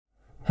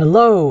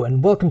Hello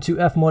and welcome to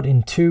Fmod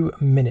in 2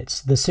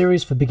 minutes, the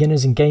series for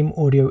beginners in game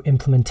audio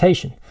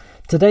implementation.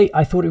 Today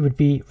I thought it would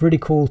be really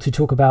cool to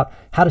talk about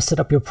how to set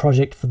up your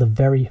project for the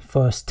very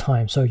first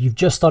time. So you've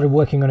just started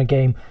working on a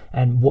game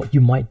and what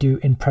you might do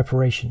in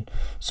preparation.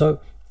 So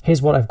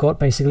here's what I've got,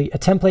 basically a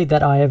template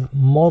that I have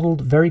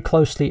modeled very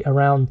closely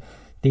around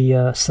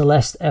the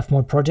Celeste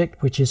Fmod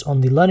project, which is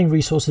on the learning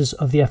resources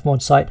of the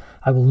Fmod site.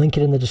 I will link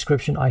it in the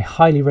description. I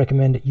highly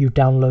recommend you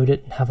download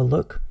it and have a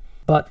look.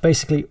 But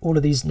basically all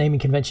of these naming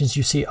conventions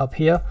you see up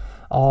here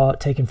are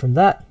taken from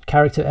that.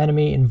 Character,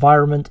 enemy,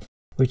 environment,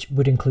 which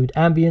would include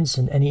ambience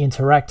and any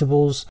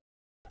interactables,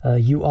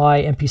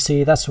 UI,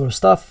 NPC, that sort of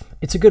stuff.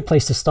 It's a good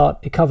place to start.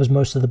 It covers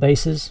most of the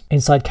bases.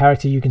 Inside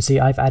character, you can see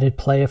I've added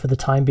player for the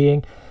time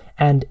being.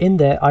 And in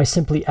there, I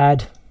simply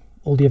add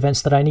all the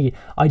events that I need.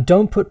 I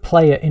don't put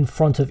player in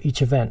front of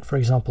each event. For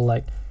example,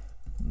 like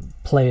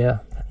player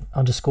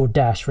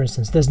 _dash, for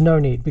instance. There's no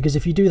need, because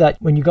if you do that,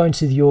 when you go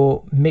into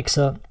your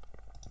mixer,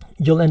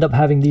 you'll end up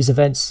having these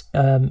events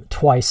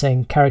twice,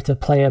 saying character,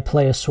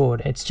 player,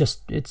 sword.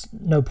 It's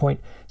no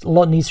point. It's a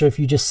lot neater if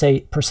you just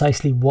say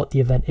precisely what the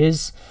event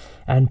is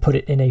and put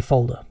it in a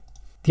folder.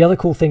 The other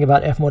cool thing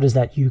about Fmod is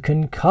that you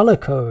can color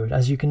code,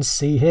 as you can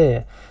see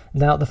here.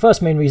 Now, the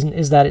first main reason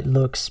is that it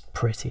looks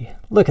pretty.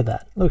 Look at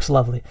that, looks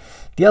lovely.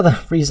 The other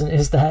reason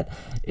is that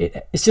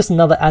it's just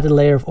another added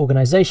layer of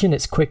organization.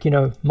 It's quick,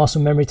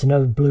 muscle memory to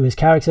know blue is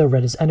character,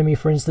 red is enemy,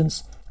 for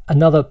instance.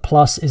 Another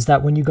plus is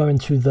that when you go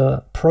into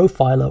the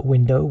profiler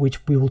window,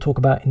 which we will talk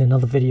about in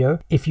another video,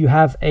 if you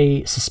have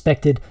a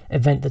suspected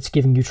event that's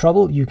giving you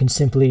trouble, you can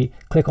simply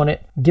click on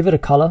it, give it a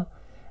color,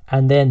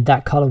 and then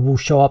that color will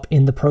show up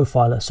in the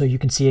profiler, so you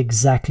can see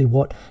exactly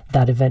what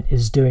that event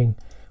is doing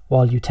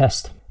while you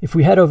test. If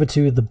we head over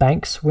to the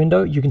banks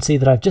window, you can see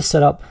that I've just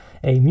set up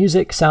a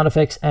music, sound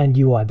effects, and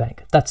UI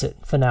bank. That's it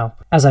for now.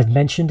 As I've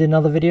mentioned in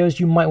other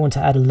videos, you might want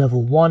to add a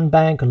level 1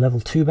 bank or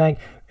level 2 bank.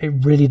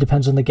 It really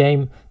depends on the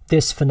game.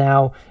 This for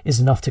now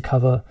is enough to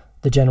cover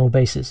the general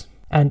bases.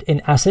 And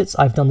in assets,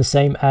 I've done the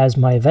same as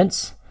my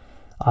events.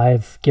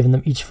 I've given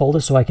them each folder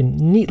so I can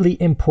neatly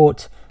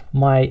import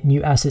my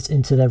new assets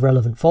into their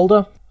relevant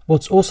folder.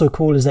 What's also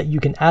cool is that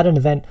you can add an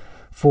event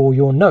for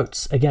your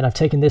notes. Again, I've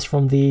taken this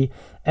from the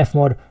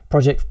Fmod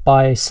project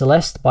by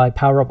Celeste, by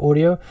PowerUp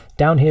Audio.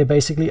 Down here,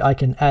 basically, I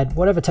can add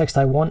whatever text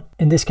I want.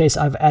 In this case,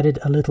 I've added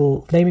a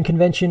little naming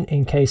convention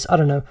in case, I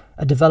don't know,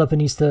 a developer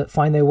needs to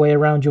find their way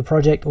around your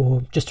project,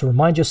 or just to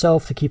remind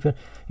yourself to keep it,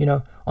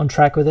 on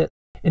track with it.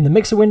 In the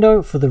mixer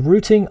window, for the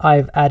routing,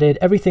 I've added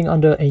everything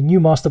under a new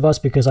master bus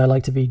because I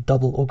like to be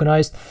double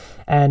organized.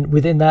 And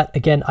within that,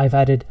 again, I've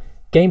added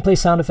gameplay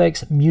sound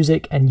effects,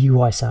 music, and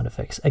UI sound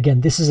effects.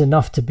 Again, this is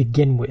enough to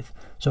begin with.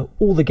 So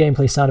all the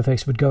gameplay sound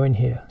effects would go in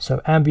here. So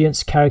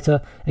ambience,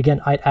 character,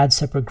 again, I'd add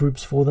separate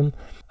groups for them.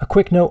 A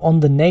quick note on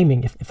the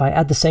naming. If I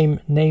add the same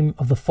name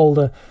of the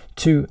folder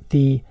to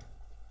the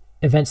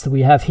events that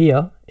we have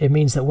here, it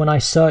means that when I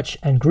search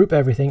and group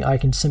everything, I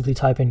can simply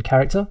type in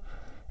character,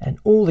 and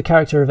all the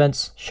character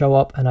events show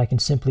up, and I can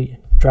simply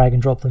drag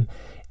and drop them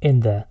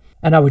in there.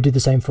 And I would do the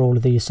same for all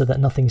of these so that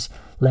nothing's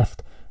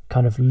left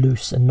kind of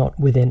loose and not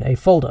within a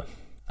folder.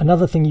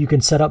 Another thing you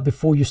can set up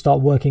before you start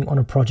working on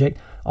a project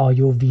are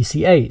your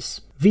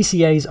VCAs.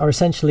 VCAs are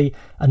essentially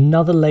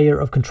another layer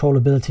of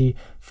controllability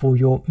for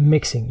your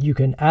mixing. You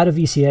can add a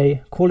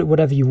VCA, call it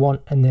whatever you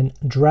want, and then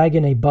drag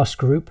in a bus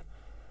group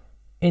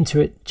into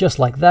it just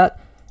like that,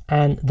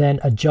 and then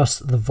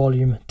adjust the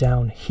volume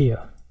down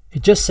here.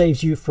 It just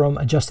saves you from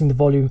adjusting the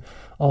volume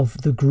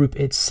of the group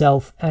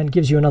itself and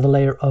gives you another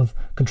layer of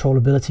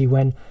controllability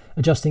when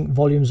adjusting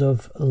volumes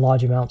of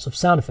large amounts of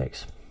sound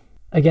effects.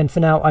 Again, for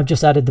now, I've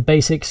just added the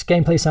basics,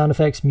 gameplay sound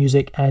effects,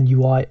 music, and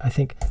UI. I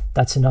think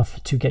that's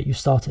enough to get you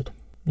started.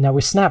 Now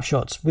with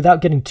snapshots, without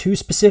getting too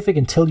specific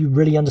until you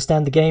really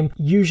understand the game,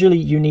 usually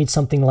you need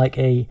something like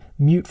a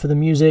mute for the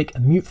music, a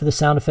mute for the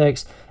sound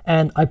effects,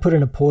 and I put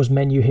in a pause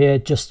menu here,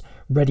 just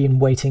ready and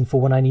waiting for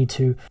when I need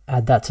to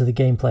add that to the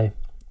gameplay.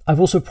 I've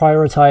also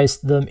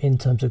prioritized them in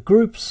terms of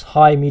groups,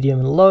 high, medium,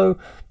 and low,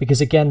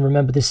 because again,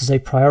 remember this is a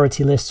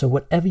priority list, so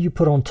whatever you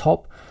put on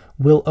top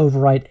will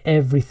override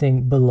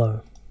everything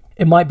below.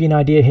 It might be an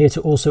idea here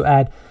to also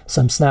add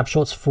some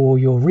snapshots for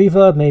your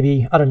reverb,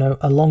 maybe, I don't know,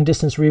 a long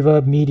distance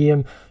reverb,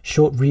 medium,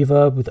 short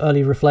reverb with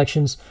early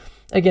reflections.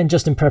 Again,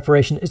 just in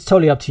preparation, it's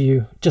totally up to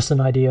you, just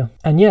an idea.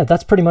 And yeah,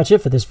 that's pretty much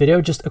it for this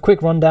video. Just a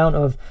quick rundown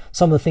of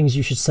some of the things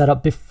you should set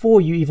up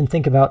before you even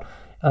think about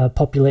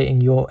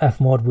populating your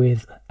Fmod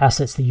with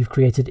assets that you've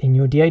created in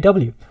your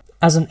DAW.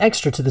 As an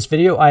extra to this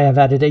video, I have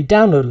added a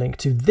download link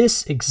to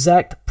this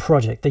exact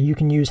project that you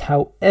can use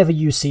however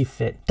you see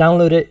fit.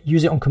 Download it,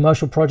 use it on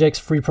commercial projects,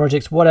 free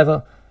projects,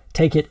 whatever.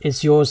 Take it,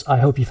 it's yours. I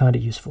hope you found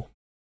it useful.